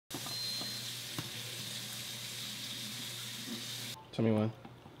Tell me when.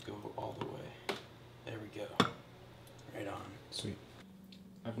 Go all the way. There we go. Right on. Sweet.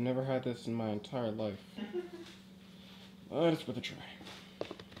 I've never had this in my entire life. But it's worth a try.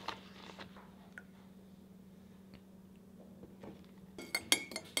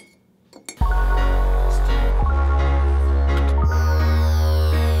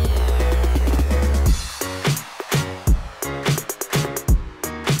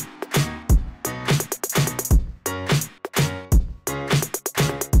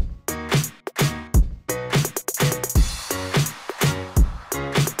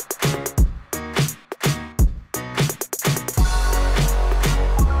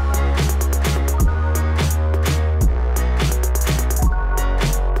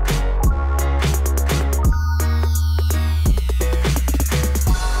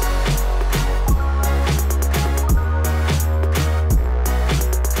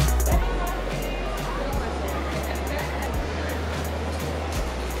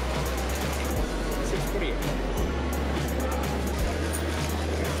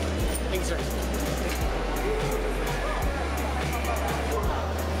 Thanks, sir.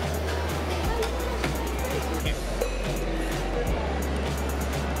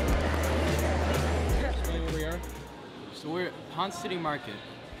 So we're at Ponce City Market.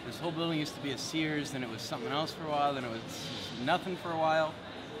 This whole building used to be a Sears, then it was something else for a while, then it was nothing for a while,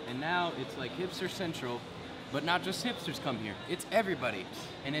 and now it's like hipster central, but not just hipsters come here. It's everybody,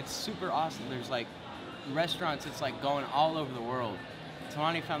 and it's super awesome. There's like restaurants, it's like going all over the world.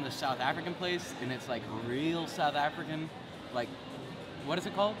 Tawani found this South African place, and it's like real South African, like, what is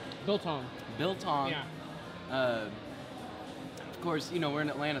it called? Biltong. Biltong. Yeah. Of course, you know, we're in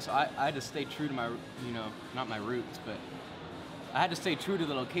Atlanta, so I had to stay true to my, you know, not my roots, but I had to stay true to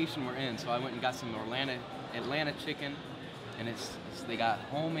the location we're in. So I went and got some Atlanta chicken, and they got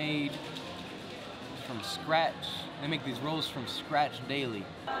homemade from scratch. They make these rolls from scratch daily.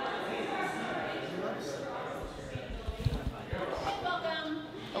 Welcome.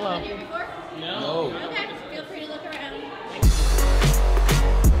 Hello. Been here before? No. Okay, feel free to look around.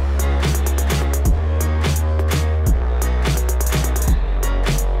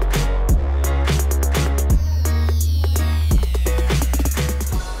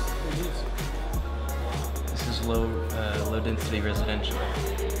 This is low density residential.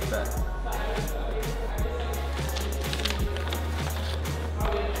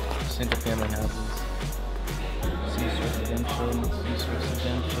 Single family houses. Cease residential, cease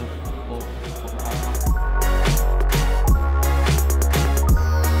residential,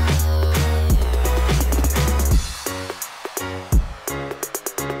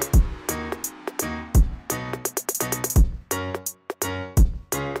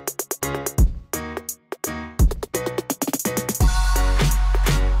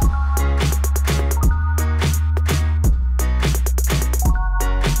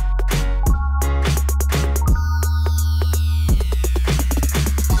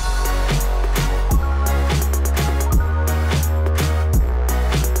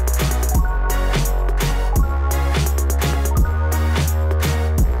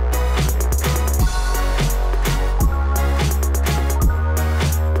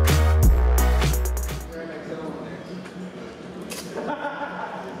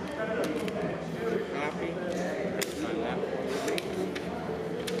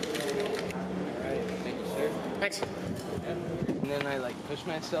 Thanks. and then I like push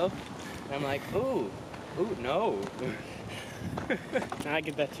myself, and I'm like, ooh, no. I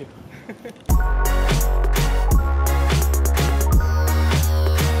get that too.